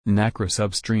Nacro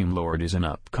Streamlord is an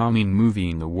upcoming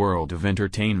movie in the world of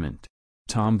entertainment.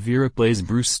 Tom Vera plays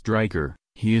Bruce Stryker.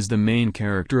 He is the main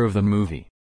character of the movie.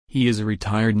 He is a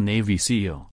retired Navy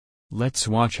SEAL. Let's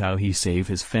watch how he saves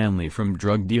his family from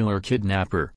drug dealer kidnapper.